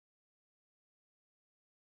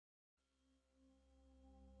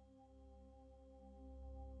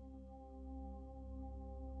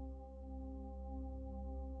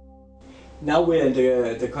Now we're in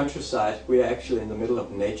the countryside. We are actually in the middle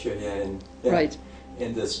of nature here Right.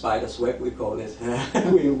 In the spider's web, we call it.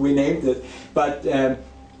 we named it. But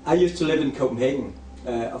I used to live in Copenhagen,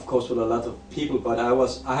 of course, with a lot of people. But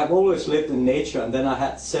I have always lived in nature, and then I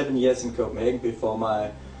had 7 years in Copenhagen before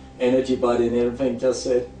my energy body and everything just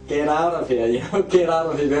said, "Get out of here, get out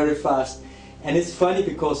of here very fast." And it's funny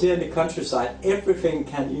because here in the countryside, everything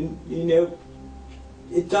can,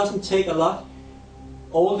 it doesn't take a lot.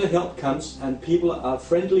 All the help comes, and people are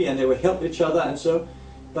friendly, and they will help each other, and so.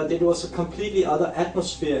 But it was a completely other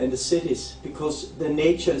atmosphere in the cities because the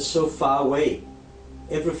nature is so far away.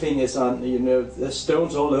 Everything is on, there's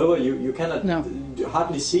stones all over. You cannot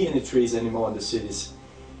hardly see any trees anymore in the cities.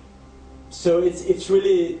 So it's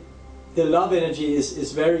really, the love energy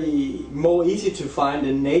is very more easy to find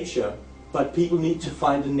in nature, but people need to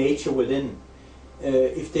find the nature within.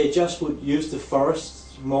 If they just would use the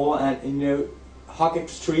forests more and hug a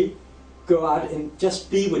tree, go out and just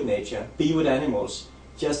be with nature, be with animals,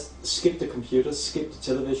 just skip the computers, skip the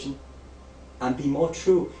television, and be more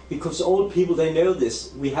true. Because all people, they know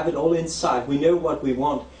this. We have it all inside. We know what we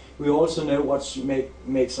want. We also know what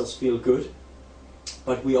makes us feel good.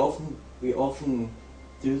 But we often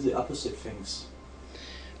do the opposite things.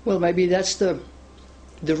 Well, maybe that's the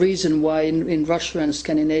reason why in Russia and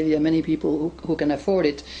Scandinavia, many people who can afford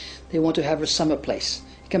it, they want to have a summer place.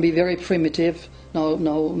 It can be very primitive,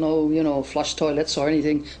 no flush toilets or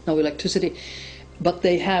anything, no electricity, but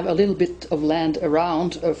they have a little bit of land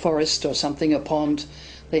around, a forest or something, a pond.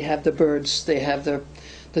 They have the birds, they have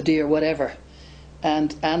the deer, whatever,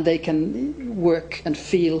 and they can work and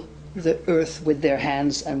feel the earth with their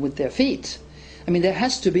hands and with their feet. I mean, there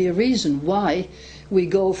has to be a reason why we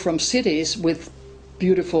go from cities with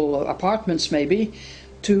beautiful apartments maybe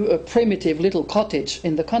to a primitive little cottage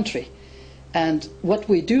in the country. And what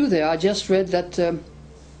we do there, I just read that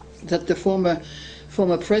the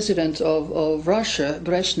former president of Russia,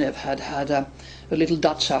 Brezhnev, had a little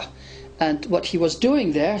dacha, and what he was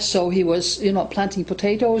doing there, so he was planting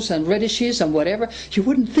potatoes and radishes and whatever. You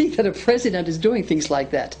wouldn't think that a president is doing things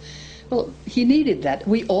like that. Well, he needed that.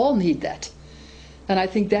 We all need that. And I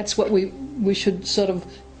think that's what we should sort of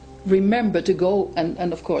remember to go,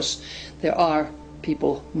 and of course there are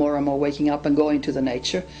people more and more waking up and going to the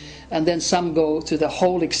nature, and then some go to the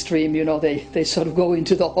whole extreme, they sort of go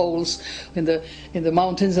into the holes in the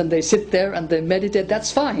mountains and they sit there and they meditate.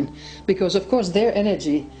 That's fine, because of course their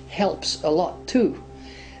energy helps a lot too,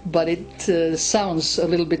 but it sounds a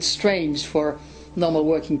little bit strange for normal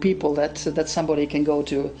working people that somebody can go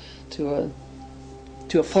to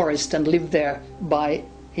a forest and live there by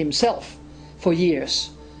himself for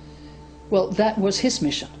years. Well, that was his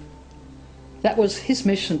mission. That was his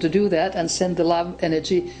mission, to do that and send the love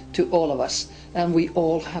energy to all of us. And we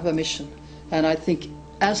all have a mission. And I think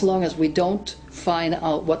as long as we don't find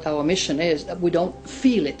out what our mission is, that we don't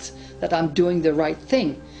feel it, that I'm doing the right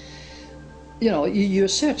thing, you're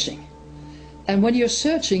searching. And when you're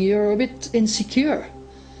searching, you're a bit insecure.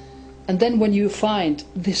 And then when you find,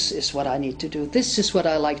 this is what I need to do, this is what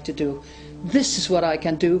I like to do, this is what I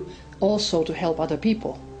can do also to help other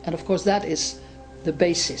people. And of course that is the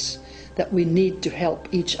basis, that we need to help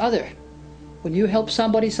each other. When you help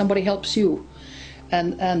somebody, somebody helps you.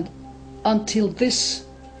 And until this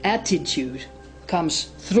attitude comes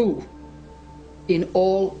through in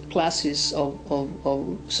all classes of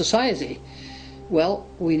society, well,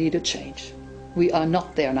 we need a change. We are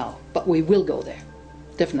not there now, but we will go there,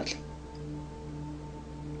 definitely.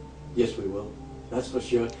 Yes, we will. That's for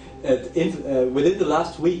sure. Within the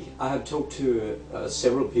last week, I have talked to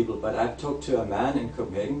several people, but I've talked to a man in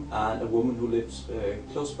Copenhagen and a woman who lives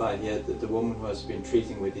close by here, the woman who has been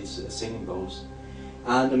treating with these singing bowls.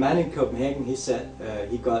 And the man in Copenhagen, he said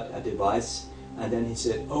he got a device, and then he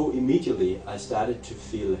said, oh, immediately I started to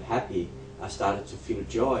feel happy, I started to feel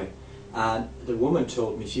joy. And the woman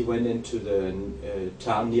told me, she went into the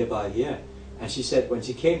town nearby here, and she said when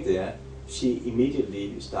she came there, she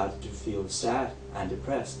immediately started to feel sad and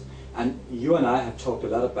depressed. And you and I have talked a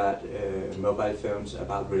lot about mobile phones,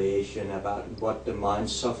 about radiation, about what the mind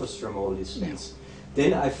suffers from all these things. Yeah.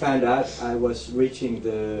 Then I found out I was reaching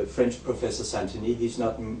the French professor Santini. He's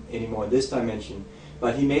not anymore in this dimension,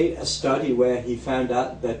 but he made a study where he found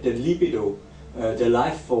out that the libido, the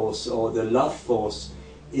life force or the love force,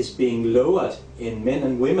 is being lowered in men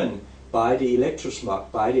and women by the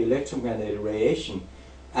electrosmog, by the electromagnetic radiation.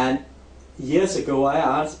 And years ago I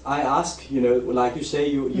asked, like you say,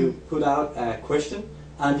 you put out a question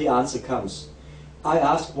and the answer comes. I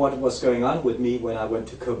asked what was going on with me when I went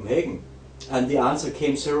to Copenhagen, and the answer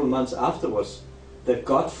came several months afterwards. The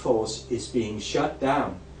God force is being shut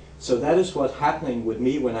down. So that is what's happening with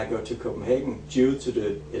me when I go to Copenhagen, due to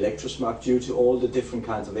the electrosmog, due to all the different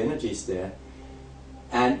kinds of energies there.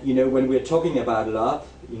 And when we're talking about love,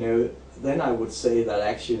 then I would say that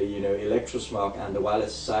actually, electrosmog and the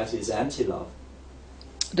wireless society is anti-love.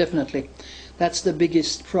 Definitely. That's the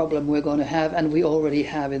biggest problem we're going to have, and we already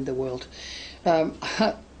have in the world.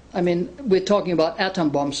 I mean, we're talking about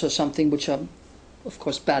atom bombs or something, which are, of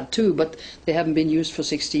course, bad too, but they haven't been used for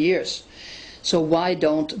 60 years. So why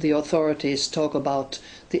don't the authorities talk about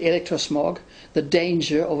the electrosmog, the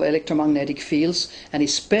danger of electromagnetic fields, and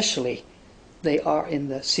especially they are in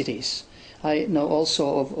the cities. I know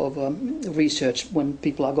also of research when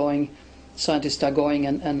people are going, scientists are going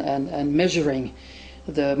and measuring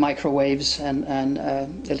the microwaves and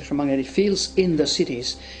electromagnetic fields in the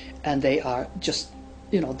cities, and they are just,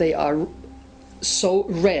 they are so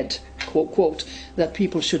red, quote, quote, that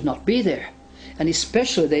people should not be there. And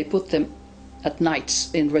especially they put them at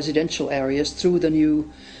nights in residential areas through the new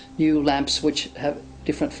lamps, which have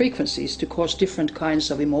different frequencies to cause different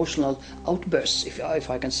kinds of emotional outbursts, if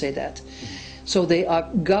I can say that. Mm-hmm. So they are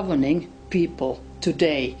governing people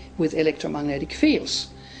today with electromagnetic fields,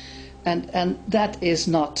 and that is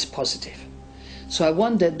not positive. So I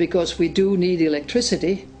wondered, because we do need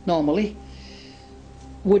electricity normally,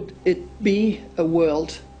 would it be a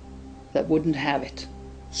world that wouldn't have it?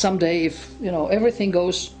 Someday, if everything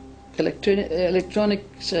goes, electronic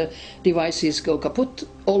devices go kaput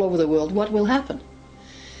all over the world, what will happen?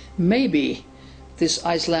 Maybe this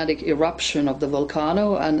Icelandic eruption of the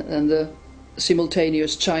volcano and the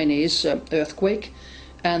simultaneous Chinese earthquake,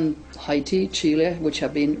 and Haiti, Chile, which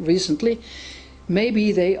have been recently,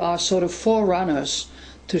 maybe they are sort of forerunners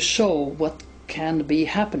to show what can be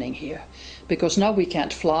happening here. Because now we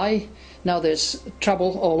can't fly, now there's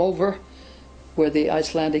trouble all over where the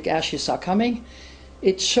Icelandic ashes are coming.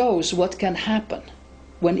 It shows what can happen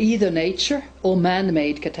when either nature or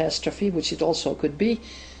man-made catastrophe, which it also could be,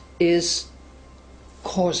 is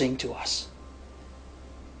causing to us.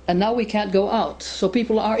 And now we can't go out, so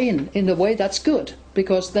people are in a way that's good,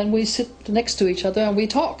 because then we sit next to each other and we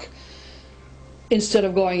talk, instead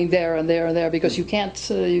of going there and there and there, because you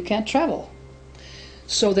can't travel.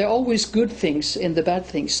 So there are always good things in the bad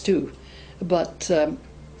things too, but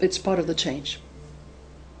it's part of the change.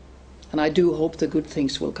 And I do hope the good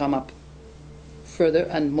things will come up further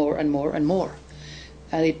and more and more and more.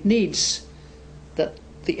 And it needs that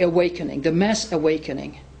the awakening, the mass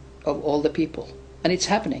awakening of all the people. And it's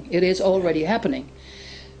happening. It is already happening.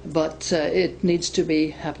 But it needs to be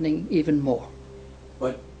happening even more.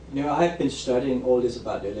 But I've been studying all this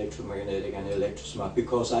about electromagnetic and electrosmog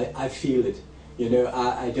because I feel it.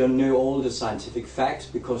 I don't know all the scientific facts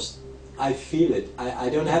because I feel it. I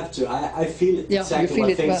don't have to. I feel it, exactly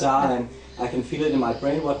what things are, and I can feel it in my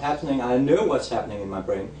brain, what's happening. I know what's happening in my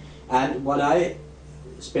brain. And what I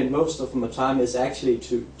spend most of my time is actually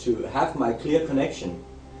to have my clear connection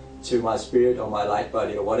to my spirit or my light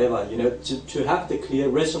body or whatever, to have the clear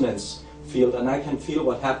resonance field, and I can feel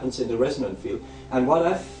what happens in the resonance field. And what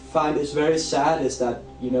I find is very sad is that,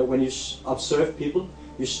 when you observe people,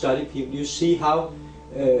 you study people, you see how,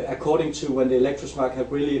 according to when the electrosmog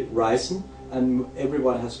have really risen and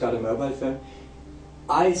everyone has got a mobile phone,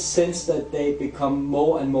 I sense that they become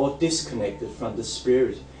more and more disconnected from the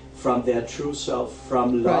spirit, from their true self,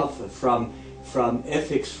 from love, right, from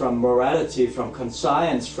ethics, from morality, from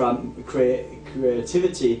conscience, from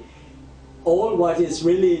creativity, all what is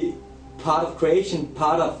really part of creation,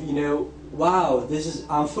 part of, wow, this is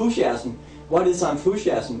enthusiasm. What is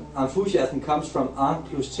enthusiasm? Enthusiasm comes from en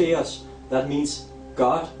plus theos, that means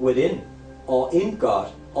God within, or in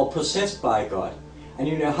God, or possessed by God.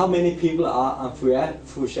 And how many people are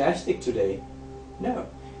enthusiastic today? No.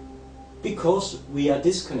 Because we are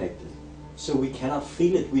disconnected. So we cannot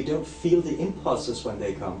feel it. We don't feel the impulses when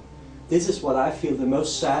they come. This is what I feel the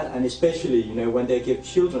most sad, and especially, when they give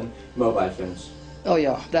children mobile phones. Oh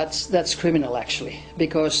yeah, that's criminal actually,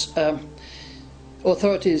 because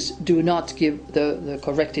authorities do not give the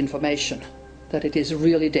correct information, that it is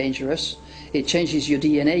really dangerous. It changes your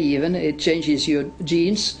DNA even, it changes your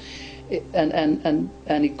genes, and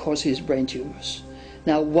it causes brain tumors.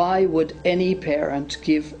 Now, why would any parent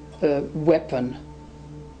give a weapon,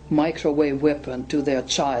 microwave weapon, to their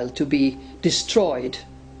child to be destroyed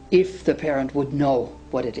if the parent would know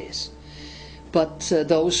what it is? But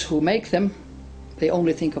those who make them, they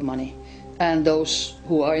only think of money. And those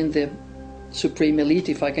who are in the supreme elite,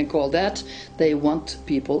 if I can call that, they want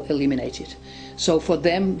people eliminated. So for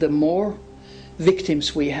them, the more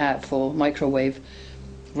victims we have for microwave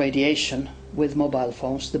radiation with mobile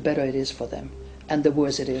phones, the better it is for them, and the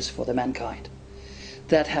worse it is for the mankind.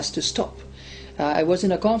 That has to stop. I was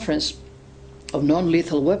in a conference of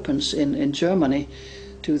non-lethal weapons in Germany,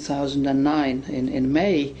 2009 in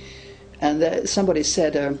May, and somebody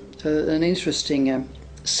said an interesting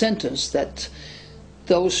sentence, that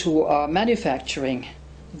those who are manufacturing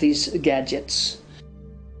these gadgets